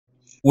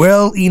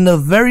Well, in a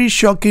very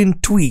shocking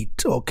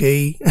tweet,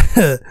 okay,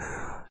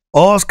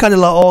 Oscar de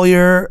la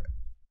Hoya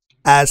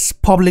has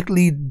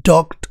publicly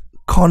docked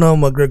Conor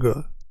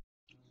McGregor,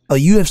 a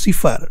UFC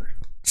fighter,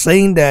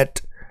 saying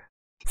that,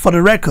 for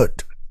the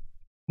record,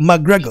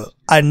 McGregor,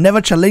 I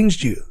never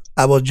challenged you.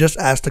 I was just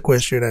asked a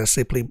question and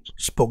simply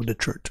spoke the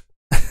truth.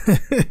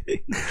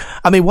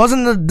 I mean,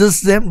 wasn't it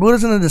this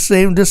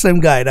same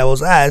guy that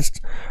was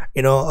asked,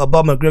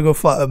 about McGregor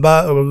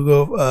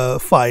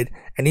fight,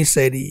 and he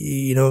said,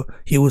 he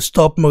would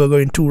stop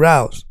McGregor in 2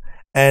 rounds,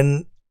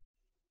 and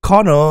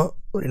Conor,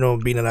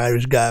 being an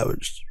Irish guy,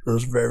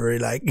 was very, very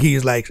like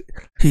he's like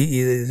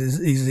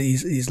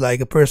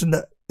a person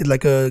that is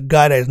like a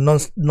guy that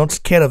is not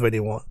scared of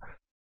anyone.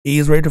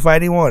 He's ready to fight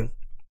anyone.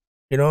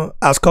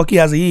 As cocky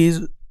as he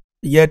is,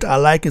 yet I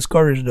like his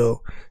courage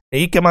though. And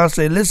he came out and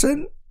said,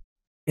 "Listen,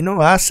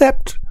 I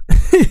accept."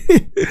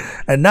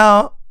 And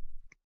now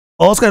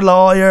Oscar de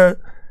la Hoya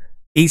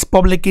is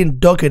publicly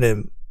ducking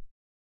him.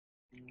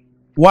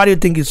 Why do you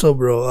think it's so,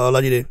 bro?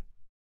 Lajide?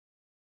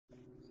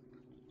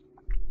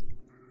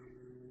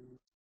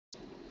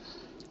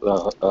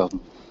 Well,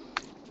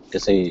 they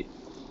say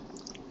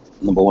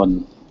number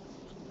one,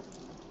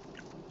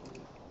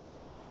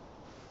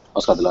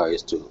 Oscar De La Hoya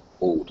is too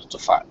old to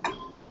fight.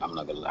 I'm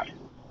not gonna lie.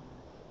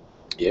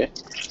 Yeah.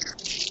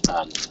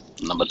 And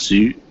number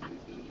two,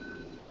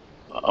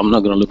 I'm not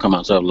gonna look at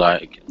myself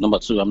like number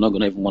two. I'm not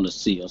gonna even want to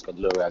see Oscar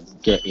De La Hoya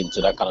get into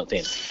that kind of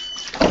thing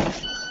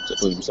to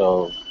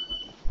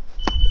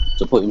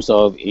put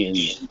himself in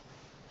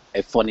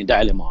a funny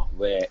dilemma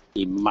where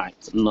he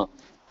might not.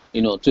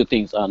 Two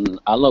things, and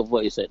I love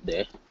what he said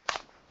there.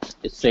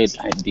 It said,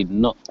 I did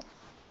not,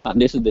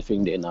 and this is the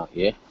thing there now,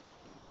 yeah?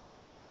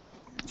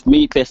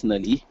 Me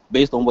personally,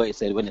 based on what he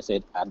said, when he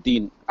said, I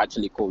didn't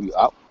actually call you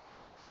out,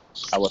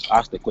 I was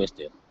asked the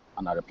question,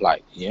 and I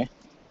replied, yeah?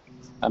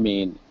 I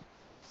mean,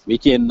 we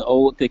can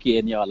all take it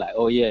and you're like,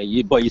 oh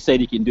yeah, but you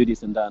said you can do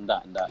this and that and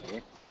that and that,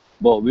 yeah?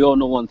 But we all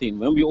know one thing,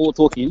 when we all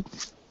talking,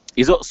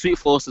 it's not sweet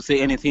for us to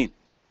say anything.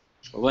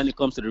 But when it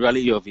comes to the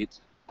reality of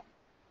it,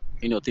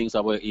 things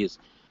are what it is.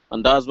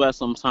 And that's why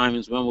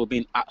sometimes when we're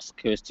being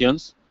asked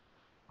questions,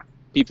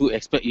 people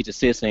expect you to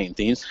say certain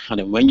things, and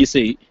then when you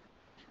say it,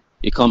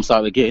 it comes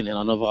out again in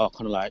another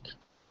kind of like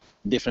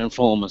different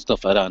form and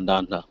stuff like that and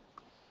that.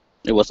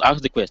 It was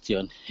asked the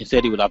question, he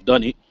said he would have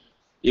done it,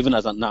 even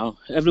as of now.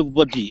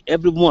 Everybody,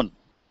 everyone,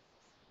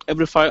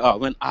 every fighter,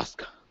 when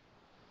asked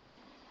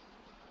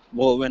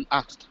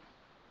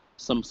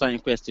some certain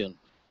question,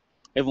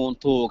 everyone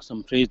talks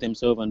and praise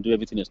themselves and do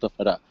everything and stuff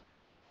like that.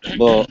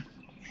 But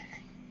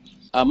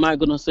am I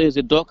gonna say it's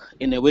a duck?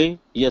 In a way,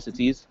 yes, it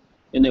is.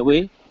 In a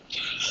way,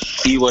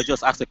 he was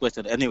just asked a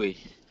question anyway.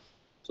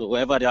 So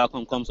whatever the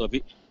outcome comes of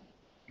it,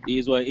 it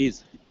is what it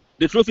is.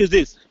 The truth is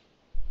this: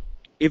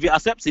 if he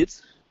accepts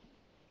it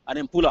and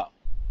then pull out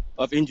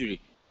of injury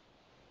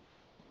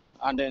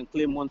and then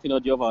claim one thing or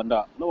the other and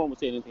that, no one will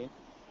say anything.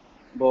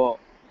 But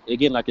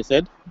again, like I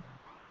said,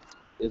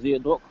 is he a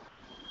duck?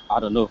 I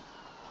don't know.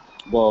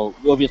 But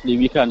obviously,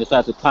 we can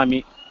decide to time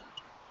it.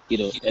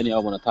 Any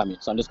other want to time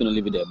it. So I'm just gonna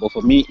leave it there. But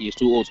for me, he's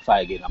too old to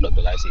fight again. I'm not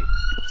gonna lie to you.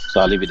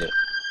 So I'll leave it there.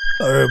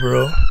 Alright,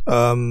 bro.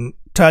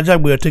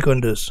 Tajak, we'll take on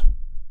this.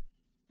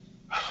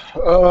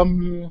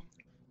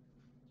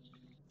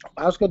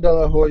 Oscar De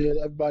La Hoya,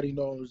 everybody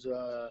knows,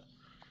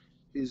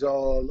 he's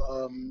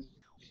all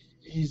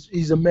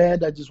he's a man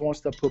that just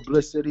wants the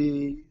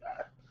publicity.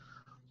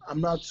 I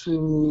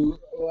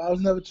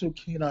was never too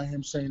keen on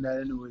him saying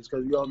that anyways,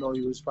 because we all know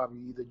he was probably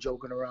either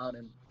joking around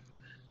and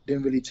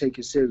didn't really take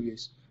it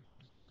serious.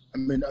 I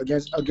mean,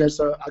 against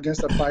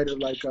a fighter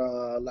like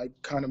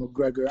Conor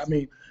McGregor. I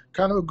mean,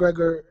 Conor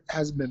McGregor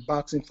hasn't been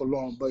boxing for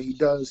long, but he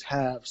does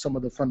have some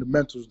of the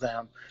fundamentals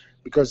down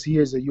because he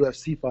is a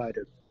UFC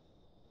fighter.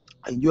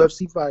 And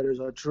UFC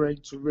fighters are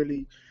trained to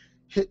really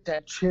hit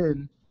that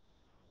chin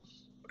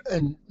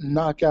and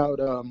knock out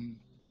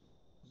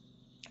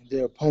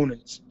their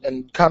opponents.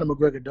 And Conor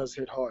McGregor does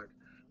hit hard.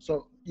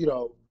 So,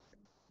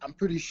 I'm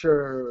pretty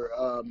sure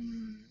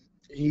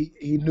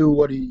he knew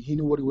what he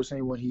was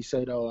saying when he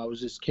said, "Oh, I was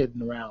just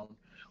kidding around,"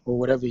 or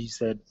whatever he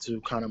said to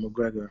Conor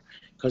McGregor,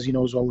 because he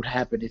knows what would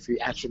happen if he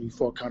actually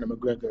fought Conor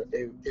McGregor.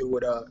 It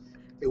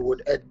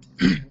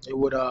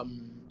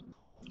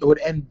would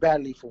end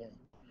badly for him.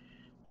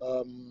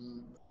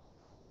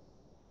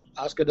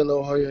 Oscar De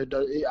La Hoya,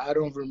 I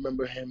don't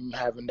remember him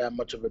having that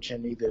much of a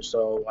chin either.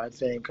 So I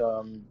think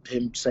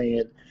him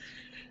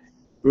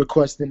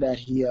requesting that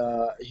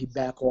he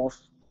back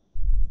off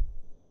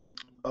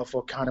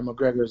for Conor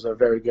McGregor is a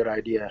very good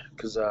idea,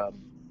 because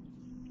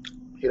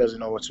he doesn't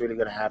know what's really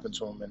going to happen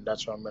to him, and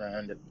that's where I'm going to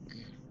end it.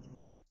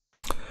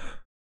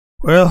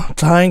 Well,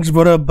 thanks,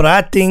 brother. But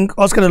I think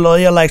Oscar De La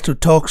Hoya likes to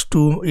talk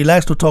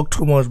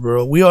too much,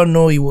 bro. We all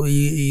know he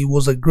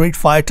was a great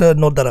fighter,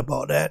 no doubt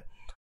about that.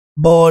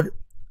 But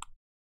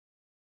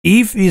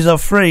if he's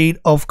afraid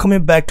of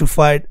coming back to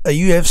fight a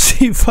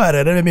UFC fighter,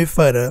 an MMA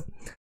fighter,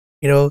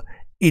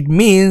 it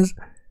means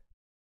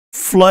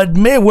Floyd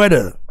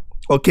Mayweather,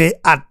 okay,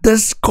 at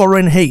this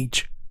current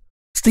age,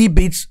 still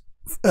beats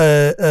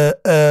uh, uh,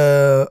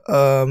 uh,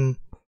 um,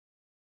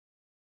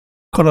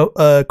 Conor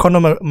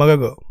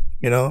McGregor,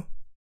 you know,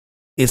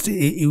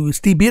 he will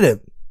still beat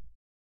him.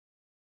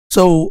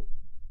 So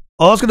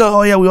Oscar De La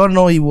Hoya, we all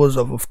know he was,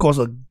 of course,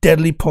 a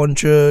deadly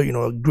puncher, you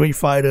know, a great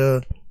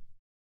fighter.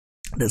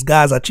 This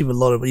guy's achieved a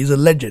lot of it. He's a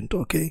legend,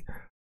 okay?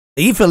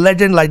 If a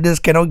legend like this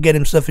cannot get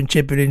himself in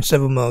shape within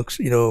 7 months,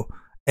 you know,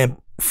 and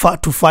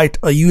to fight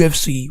a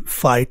UFC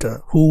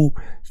fighter who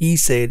he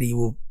said he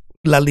will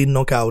gladly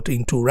knock out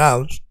in 2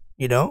 rounds,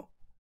 you know?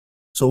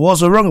 So what's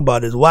so wrong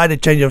about this? Why the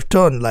change of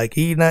tone? Like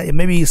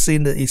maybe he's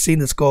seen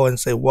the score and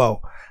say,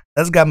 "Wow,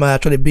 this guy might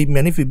actually beat me,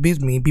 and if he beats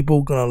me, people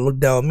are gonna look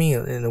down on me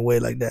in a way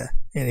like that."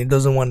 And he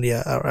doesn't want the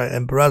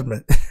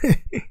embarrassment.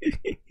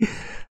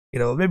 You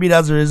know, maybe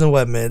that's the reason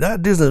why, man.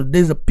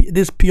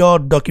 This pure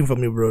ducking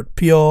from me, bro.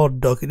 Pure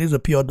ducking. This is a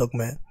pure duck,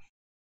 man.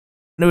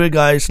 Anyway,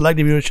 guys, like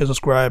the video, share,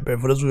 subscribe, and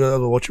for those of you that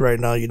are watching right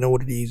now, you know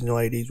what it is, you know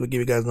how it is. We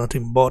give you guys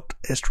nothing but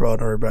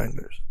extraordinary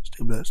bangers.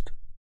 Stay blessed.